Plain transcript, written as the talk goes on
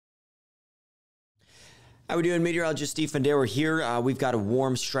How we doing, meteorologist Steve Fundera here. We've got a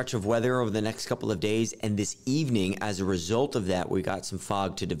warm stretch of weather over the next couple of days, and this evening, as a result of that, we got some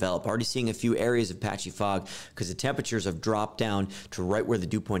fog to develop. Already seeing a few areas of patchy fog because the temperatures have dropped down to right where the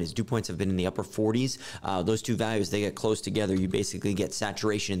dew point is. Dew points have been in the upper 40s. Those two values, they get close together. You basically get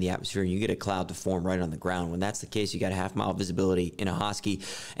saturation in the atmosphere, and you get a cloud to form right on the ground. When that's the case, you got a half-mile visibility in Ahoskie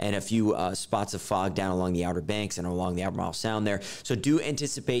and a few spots of fog down along the Outer Banks and along the Albemarle Sound there. So do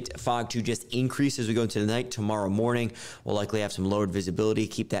anticipate fog to just increase as we go into the night. Tomorrow morning, we'll likely have some lowered visibility.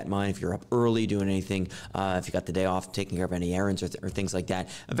 Keep that in mind if you're up early doing anything, if you got the day off, taking care of any errands or things like that.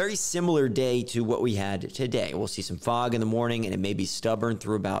 A very similar day to what we had today. We'll see some fog in the morning, and it may be stubborn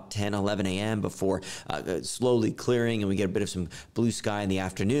through about 10, 11 a.m. before slowly clearing, and we get a bit of some blue sky in the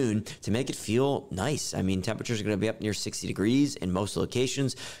afternoon to make it feel nice. I mean, temperatures are going to be up near 60 degrees in most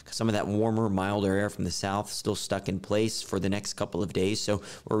locations. Some of that warmer, milder air from the south still stuck in place for the next couple of days. So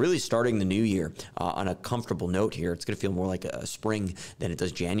we're really starting the new year on a comfortable note here. It's going to feel more like a spring than it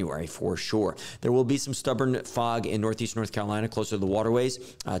does January for sure. There will be some stubborn fog in northeast North Carolina closer to the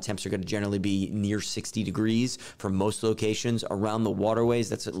waterways. Temps are going to generally be near 60 degrees for most locations around the waterways.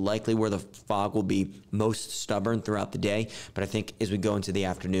 That's likely where the fog will be most stubborn throughout the day. But I think as we go into the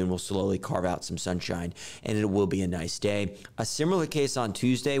afternoon, we'll slowly carve out some sunshine, and it will be a nice day. A similar case on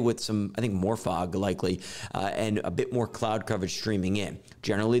Tuesday with some, I think, more fog likely and a bit more cloud coverage streaming in.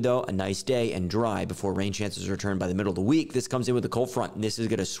 Generally, though, a nice day and dry before rain chances return by the middle of the week. This comes in with a cold front, and this is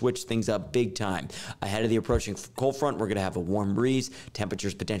going to switch things up big time. Ahead of the approaching cold front, we're going to have a warm breeze.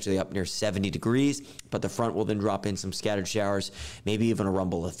 Temperatures potentially up near 70 degrees, but the front will then drop in some scattered showers, maybe even a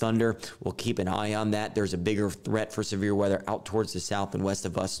rumble of thunder. We'll keep an eye on that. There's a bigger threat for severe weather out towards the south and west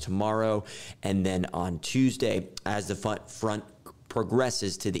of us tomorrow, and then on Tuesday, as the front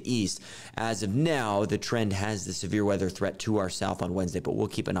progresses to the east. As of now, the trend has the severe weather threat to our south on Wednesday, but we'll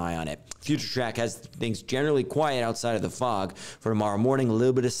keep an eye on it. Future track has things generally quiet outside of the fog for tomorrow morning. A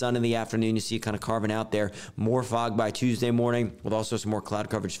little bit of sun in the afternoon. You see it kind of carving out there. More fog by Tuesday morning with also some more cloud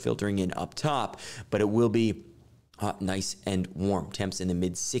coverage filtering in up top, but it will be nice and warm. Temps in the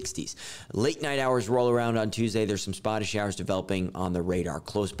mid-60s. Late night hours roll around on Tuesday. There's some spotty showers developing on the radar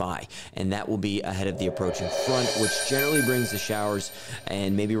close by, and that will be ahead of the approaching front, which generally brings the showers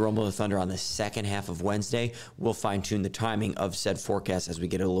and maybe rumble of thunder on the second half of Wednesday. We'll fine-tune the timing of said forecast as we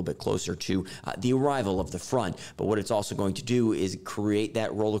get a little bit closer to the arrival of the front. But what it's also going to do is create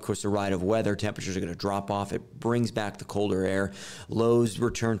that roller coaster ride of weather. Temperatures are going to drop off. It brings back the colder air. Lows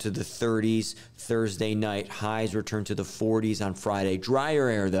return to the 30s Thursday night. Highs return to the 40s on Friday. Drier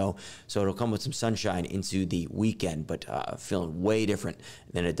air, though, so it'll come with some sunshine into the weekend, but feeling way different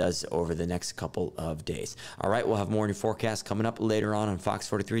than it does over the next couple of days. All right, we'll have more in your forecast coming up later on Fox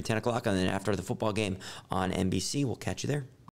 43, 10 o'clock, and then after the football game on NBC. We'll catch you there.